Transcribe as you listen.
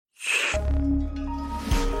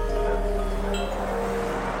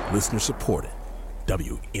Listener supported.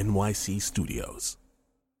 WNYC Studios.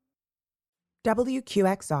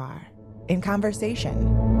 WQXR, in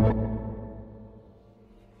conversation.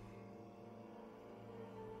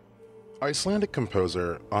 Icelandic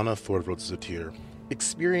composer Anna Thorvaldsdottir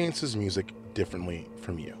experiences music differently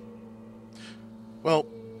from you. Well,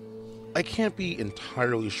 I can't be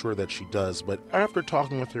entirely sure that she does, but after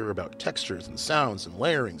talking with her about textures and sounds and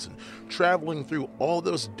layerings and traveling through all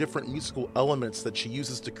those different musical elements that she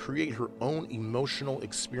uses to create her own emotional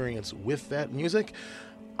experience with that music,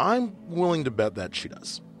 I'm willing to bet that she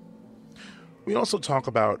does. We also talk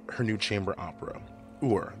about her new chamber opera,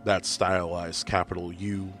 UR, that's stylized capital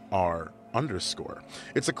U-R _.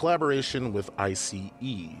 It's a collaboration with ICE,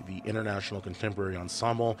 the International Contemporary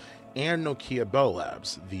Ensemble, and Nokia Bell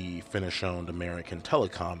Labs, the Finnish-owned American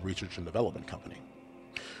telecom research and development company.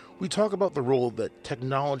 We talk about the role that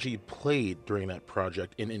technology played during that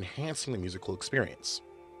project in enhancing the musical experience.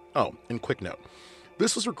 Oh, and quick note,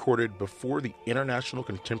 this was recorded before the International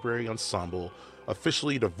Contemporary Ensemble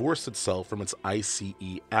officially divorced itself from its ICE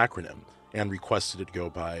acronym and requested it go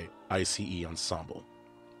by ICE Ensemble.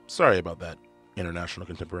 Sorry about that, International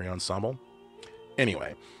Contemporary Ensemble.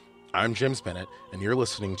 Anyway, I'm James Bennett, and you're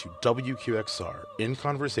listening to WQXR in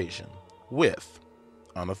Conversation with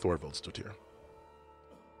Anna Thorvaldsdottir.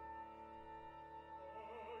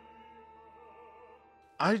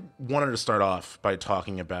 I wanted to start off by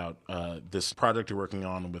talking about this project you're working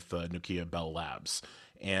on with Nokia Bell Labs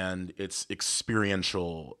and its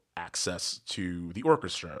experiential access to the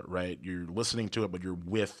orchestra, right? You're listening to it, but you're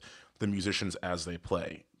with the musicians as they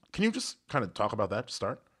play. Can you just kind of talk about that to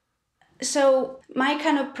start? So my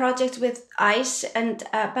kind of project with ICE and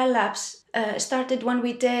Bell Labs started when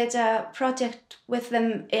we did a project with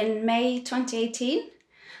them in May 2018.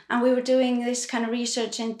 And we were doing this kind of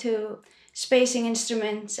research into spacing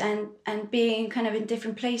instruments and being kind of in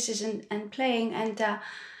different places and playing. And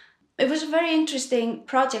it was a very interesting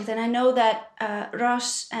project. And I know that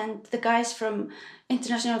Ross and the guys from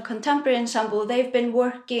International Contemporary Ensemble, they've been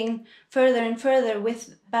working further and further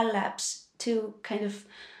with Bell Labs to kind of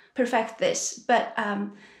perfect this. But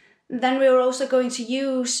then we were also going to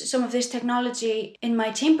use some of this technology in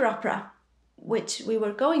my chamber opera, which we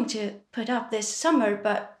were going to put up this summer,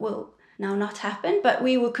 but will now not happen. But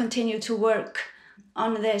we will continue to work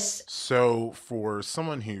on this. So for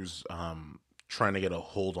someone who's trying to get a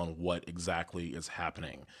hold on what exactly is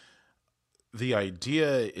happening, the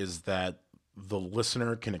idea is that the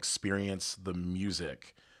listener can experience the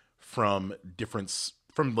music from different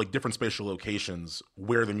spatial locations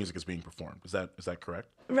where the music is being performed. Is that correct?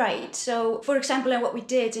 Right. So, for example, what we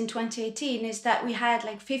did in 2018 is that we had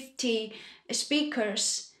like 50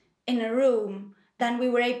 speakers in a room. Then we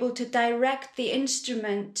were able to direct the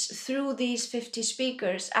instrument through these 50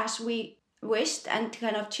 speakers as we wished and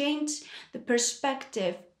kind of change the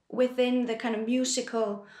perspective within the kind of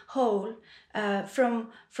musical whole from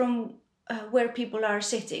where people are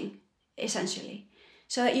sitting, essentially.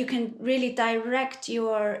 So that you can really direct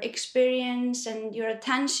your experience and your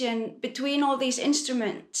attention between all these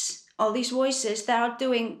instruments, all these voices that are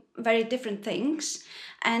doing very different things.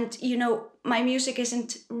 And, you know, my music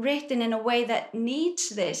isn't written in a way that needs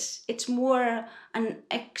this. It's more an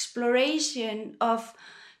exploration of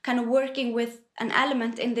kind of working with an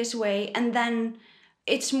element in this way. And then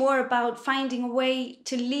it's more about finding a way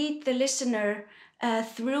to lead the listener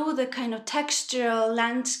through the kind of textural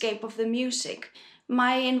landscape of the music.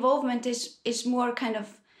 My involvement is more kind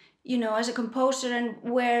of, you know, as a composer and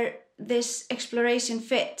where this exploration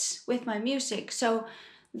fits with my music. So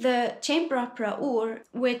the chamber opera UR,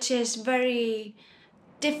 which is very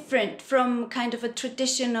different from kind of a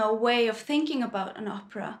traditional way of thinking about an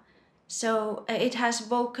opera. So it has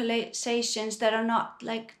vocalizations that are not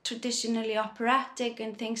like traditionally operatic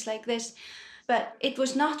and things like this. But it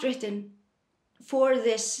was not written for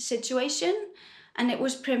this situation, and it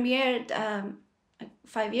was premiered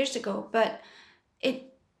 5 years ago. But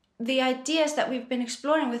the ideas that we've been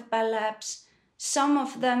exploring with Bell Labs, some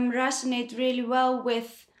of them resonate really well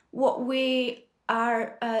with what we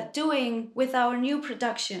are doing with our new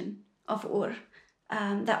production of UR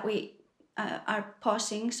that we are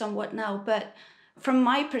pausing somewhat now. But from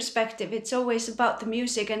my perspective, it's always about the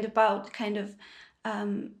music and about kind of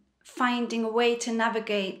finding a way to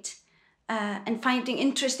navigate and finding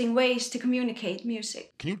interesting ways to communicate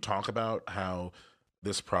music. Can you talk about how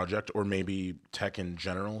this project, or maybe tech in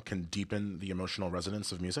general, can deepen the emotional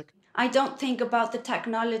resonance of music? I don't think about the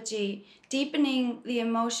technology deepening the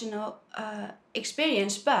emotional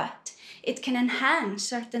experience, but it can enhance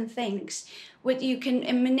certain things. You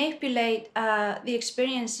can manipulate the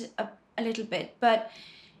experience a little bit, but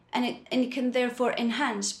and it can therefore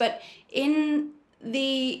enhance. But in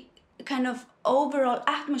the kind of overall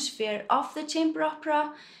atmosphere of the chamber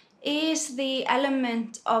opera is the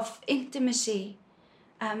element of intimacy.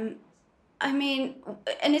 I mean,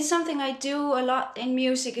 and it's something I do a lot in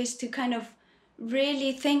music, is to kind of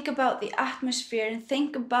really think about the atmosphere and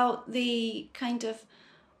think about the kind of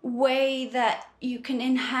way that you can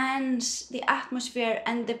enhance the atmosphere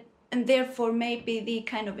and therefore maybe the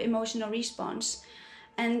kind of emotional response.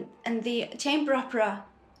 And the chamber opera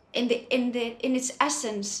in its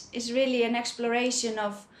essence is really an exploration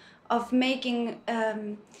of making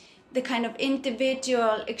the kind of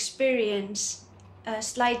individual experience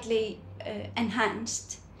slightly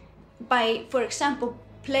enhanced by, for example,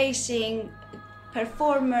 placing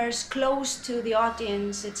performers close to the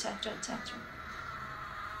audience, etc., etc.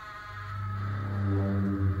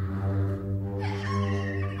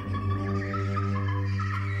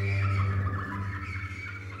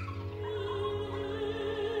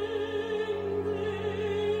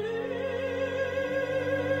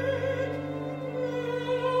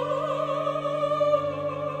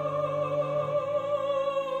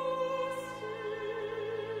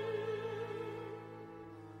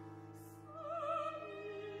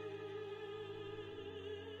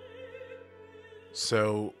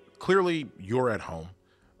 So clearly you're at home.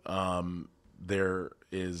 There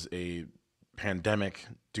is a pandemic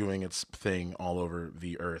doing its thing all over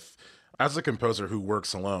the earth. As a composer who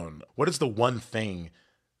works alone, what is the one thing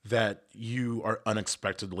that you are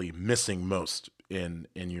unexpectedly missing most in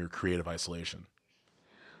your creative isolation?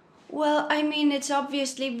 Well, I mean, it's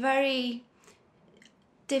obviously very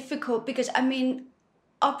difficult because, I mean,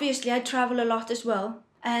 obviously I travel a lot as well.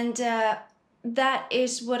 And that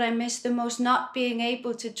is what I miss the most, not being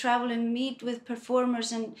able to travel and meet with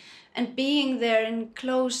performers and being there in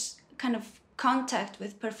close kind of contact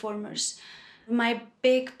with performers. My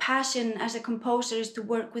big passion as a composer is to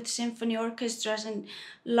work with symphony orchestras and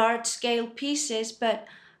large-scale pieces, but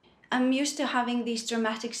I'm used to having these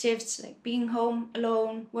dramatic shifts, like being home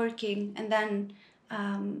alone, working, and then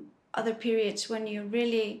other periods when you're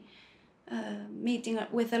really meeting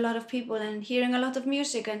with a lot of people and hearing a lot of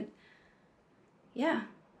music, and yeah,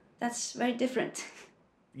 that's very different.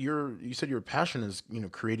 You said your passion is,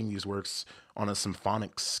 creating these works on a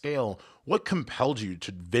symphonic scale. What compelled you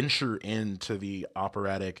to venture into the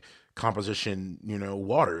operatic composition,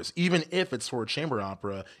 waters, even if it's for a chamber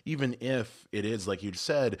opera, even if it is, like you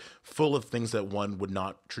said, full of things that one would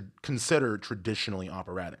not consider traditionally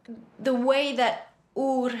operatic? The way that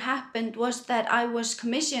Ur happened was that I was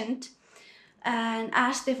commissioned and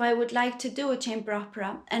asked if I would like to do a chamber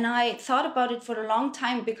opera. And I thought about it for a long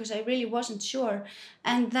time because I really wasn't sure.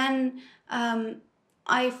 And then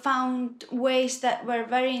I found ways that were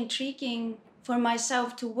very intriguing for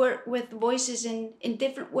myself to work with voices in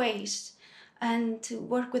different ways, and to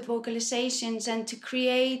work with vocalizations and to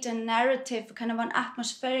create a narrative, kind of an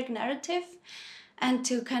atmospheric narrative, and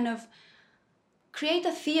to kind of create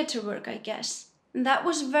a theater work, I guess. And that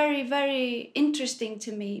was very, very interesting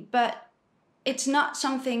to me, but it's not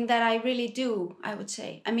something that I really do, I would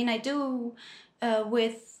say. I mean, I do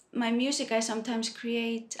with my music, I sometimes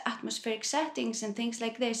create atmospheric settings and things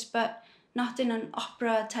like this, but not in an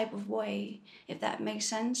opera type of way, if that makes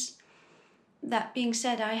sense. That being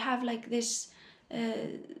said, I have like this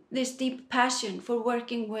deep passion for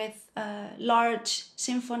working with large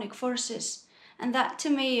symphonic forces, and that to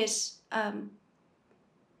me is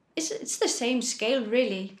it's the same scale,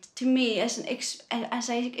 really, to me as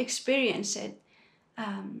I experience it.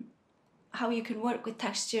 How you can work with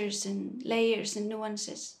textures and layers and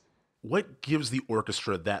nuances. What gives the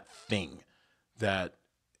orchestra that thing that,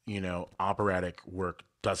 operatic work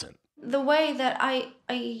doesn't? The way that I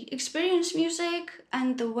experience music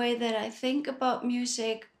and the way that I think about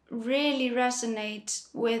music really resonates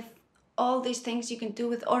with all these things you can do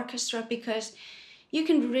with orchestra, because you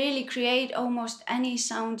can really create almost any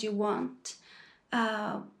sound you want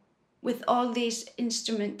with all these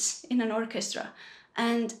instruments in an orchestra.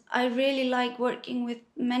 And I really like working with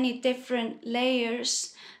many different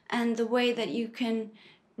layers, and the way that you can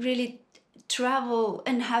really travel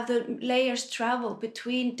and have the layers travel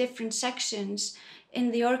between different sections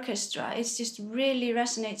in the orchestra. It just really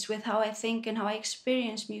resonates with how I think and how I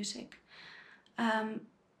experience music. And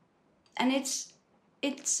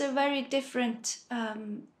it's a very different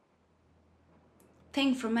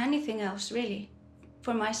thing from anything else, really,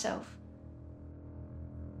 for myself.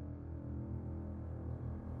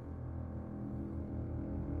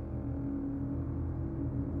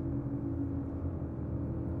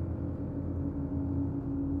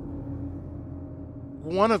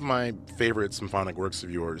 One of my favorite symphonic works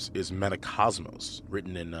of yours is Metacosmos,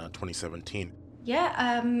 written in 2017.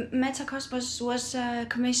 Yeah, Metacosmos was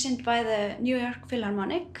commissioned by the New York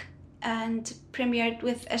Philharmonic and premiered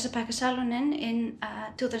with Esa-Pekka Salonen in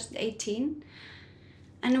 2018.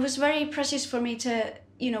 And it was very precious for me to,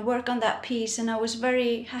 work on that piece, and I was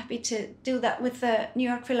very happy to do that with the New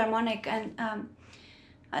York Philharmonic, and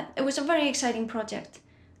it was a very exciting project,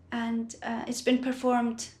 and it's been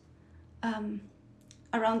performed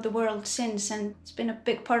around the world since, and it's been a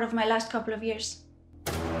big part of my last couple of years.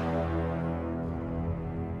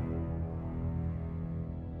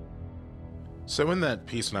 So in that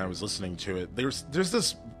piece, when I was listening to it, there's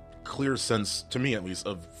this clear sense, to me at least,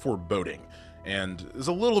 of foreboding. And there's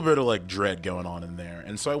a little bit of like dread going on in there.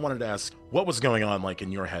 And so I wanted to ask, what was going on like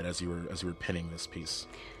in your head as you were penning this piece?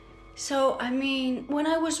 So, I mean, when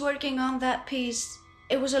I was working on that piece,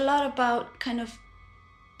 it was a lot about kind of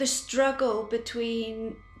the struggle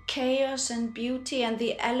between chaos and beauty and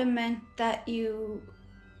the element that you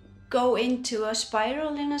go into a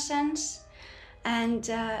spiral in a sense, and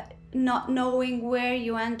not knowing where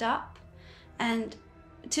you end up. And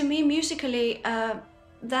to me, musically,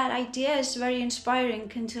 that idea is very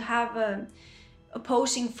inspiring, and to have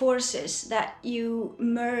opposing forces that you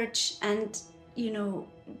merge and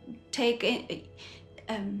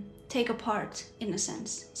take apart in a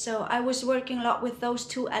sense. So I was working a lot with those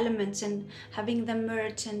two elements and having them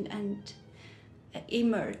merge and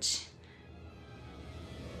emerge.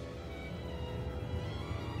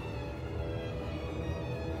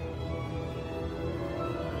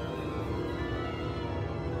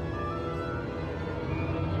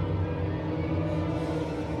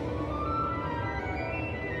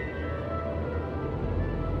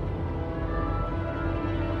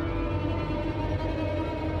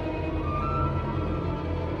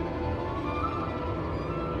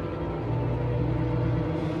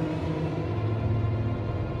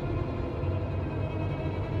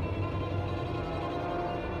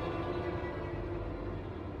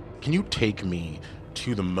 Can you take me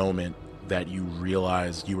to the moment that you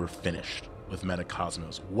realized you were finished with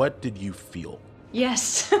Metacosmos? What did you feel?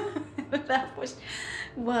 Yes,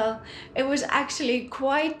 it was actually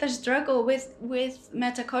quite a struggle with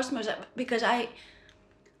Metacosmos, because I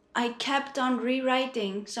kept on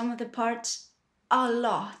rewriting some of the parts a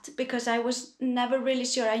lot, because I was never really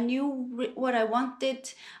sure. I knew what I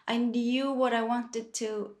wanted. I knew what I wanted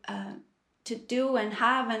to do and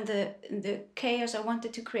have, and the chaos I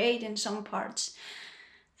wanted to create in some parts.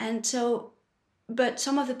 And so, but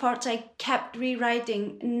some of the parts I kept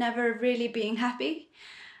rewriting, never really being happy.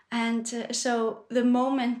 And so the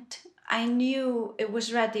moment I knew it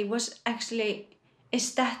was ready was actually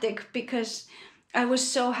ecstatic, because I was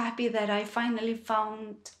so happy that I finally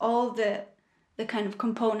found all the kind of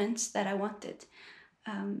components that I wanted.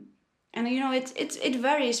 And it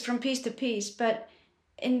varies from piece to piece, but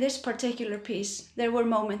in this particular piece, there were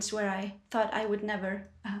moments where I thought I would never,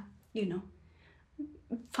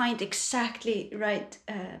 find exactly right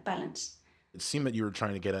balance. It seemed that you were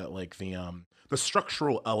trying to get at like the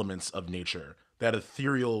structural elements of nature, that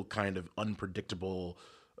ethereal kind of unpredictable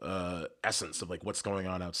essence of like what's going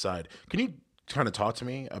on outside. Can you kind of talk to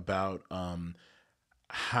me about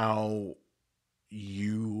how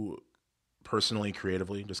you personally,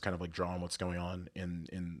 creatively, just kind of like draw on what's going on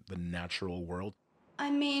in the natural world? I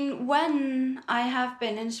mean, when I have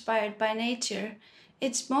been inspired by nature,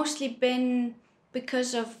 it's mostly been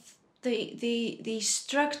because of the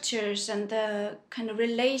structures and the kind of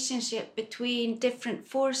relationship between different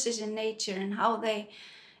forces in nature and how they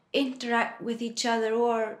interact with each other,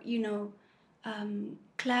 or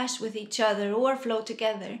clash with each other or flow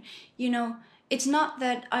together. It's not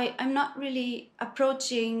that I'm not really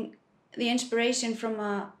approaching the inspiration from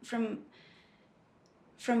a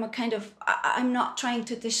kind of, I'm not trying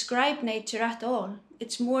to describe nature at all.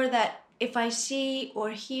 It's more that if I see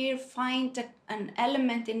or hear, find an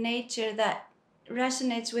element in nature that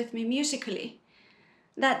resonates with me musically,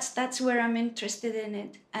 that's where I'm interested in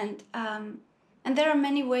it. And there are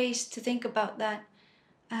many ways to think about that,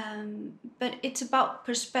 but it's about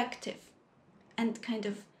perspective, and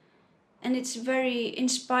it's very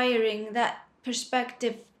inspiring, that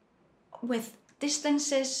perspective with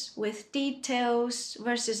distances, with details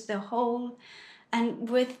versus the whole, and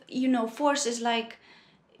with forces like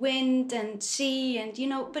wind and sea, and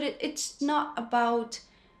but it's not about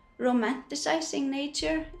romanticizing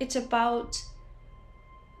nature. It's about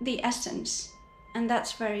the essence, and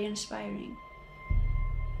that's very inspiring.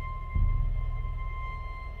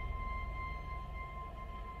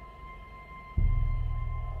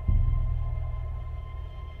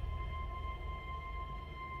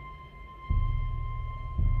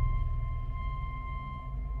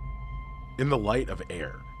 In the Light of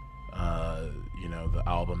Air, the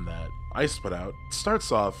album that Ice put out,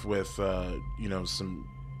 starts off with, some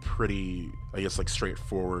pretty, I guess, like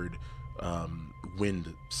straightforward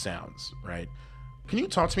wind sounds, right? Can you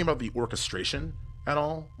talk to me about the orchestration at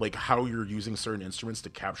all? Like how you're using certain instruments to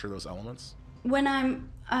capture those elements? When I'm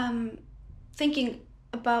thinking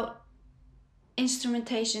about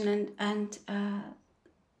instrumentation and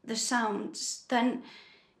the sounds, then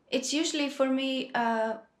it's usually for me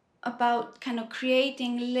about kind of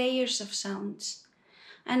creating layers of sounds.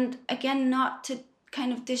 And again, not to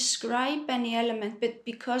kind of describe any element, but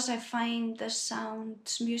because I find the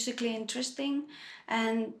sounds musically interesting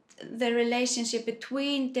and the relationship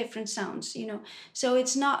between different sounds, So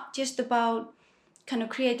it's not just about kind of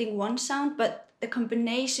creating one sound, but the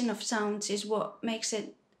combination of sounds is what makes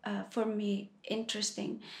it, for me,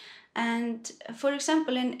 interesting. And for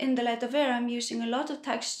example, in The Light of Air, I'm using a lot of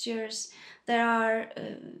textures that are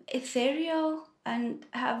ethereal and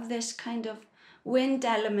have this kind of wind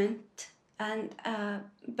element, and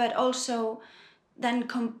but also then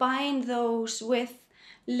combine those with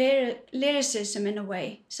lyricism in a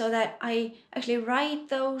way, so that I actually write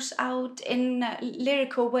those out in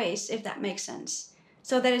lyrical ways, if that makes sense.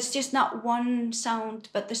 So that it's just not one sound,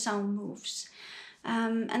 but the sound moves.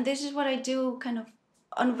 And this is what I do kind of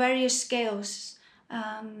on various scales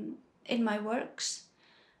in my works.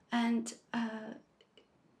 And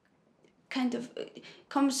kind of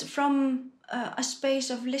comes from a space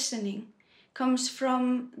of listening, comes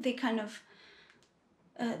from the kind of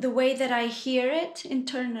the way that I hear it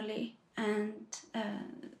internally and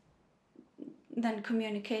then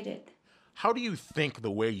communicate it. How do you think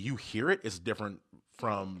the way you hear it is different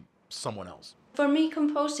from someone else? For me,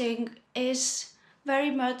 composing is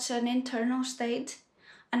very much an internal state,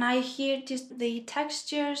 and I hear just the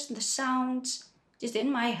textures, the sounds, just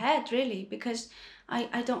in my head, really, because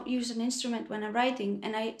I don't use an instrument when I'm writing,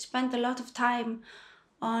 and I spend a lot of time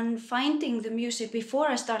on finding the music before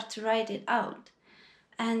I start to write it out.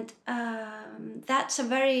 And that's a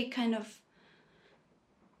very kind of,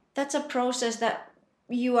 that's a process that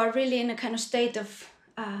you are really in a kind of state of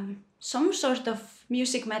some sort of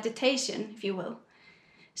music meditation, if you will.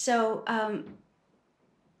 So,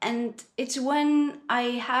 and it's when I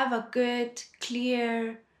have a good,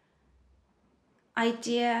 clear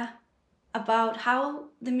idea about how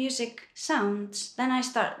the music sounds, then I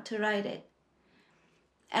start to write it.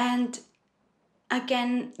 And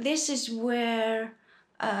again, this is where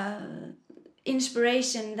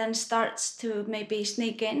inspiration then starts to maybe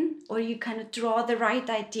sneak in, or you kind of draw the right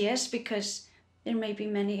ideas, because there may be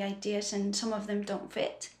many ideas and some of them don't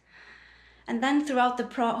fit. And then throughout the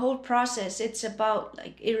whole process, it's about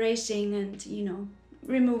like erasing and,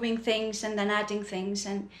 removing things and then adding things.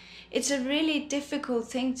 And it's a really difficult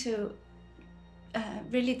thing to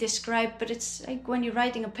really describe, but it's like when you're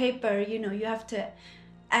writing a paper, you have to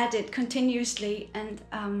add it continuously, and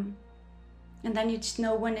then you just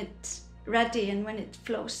know when it's ready and when it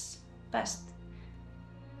flows best.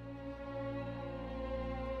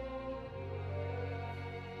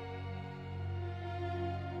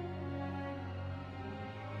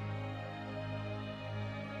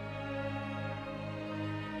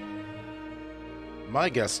 My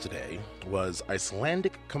guest today was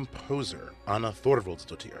Icelandic composer Anna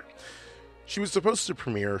Thorvaldsdottir. She was supposed to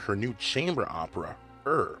premiere her new chamber opera,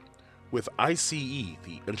 with ICE,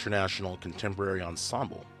 the International Contemporary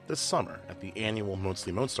Ensemble, this summer at the annual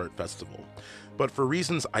Mostly Mozart Festival. But for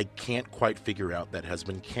reasons I can't quite figure out, that has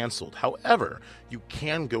been canceled. However, you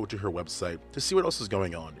can go to her website to see what else is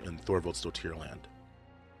going on in Thorvaldsdottir land.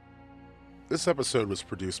 This episode was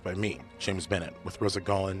produced by me, James Bennett, with Rosa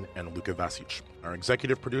Gollin and Luca Vasic. Our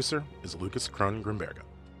executive producer is Lucas Krohn-Grimberga.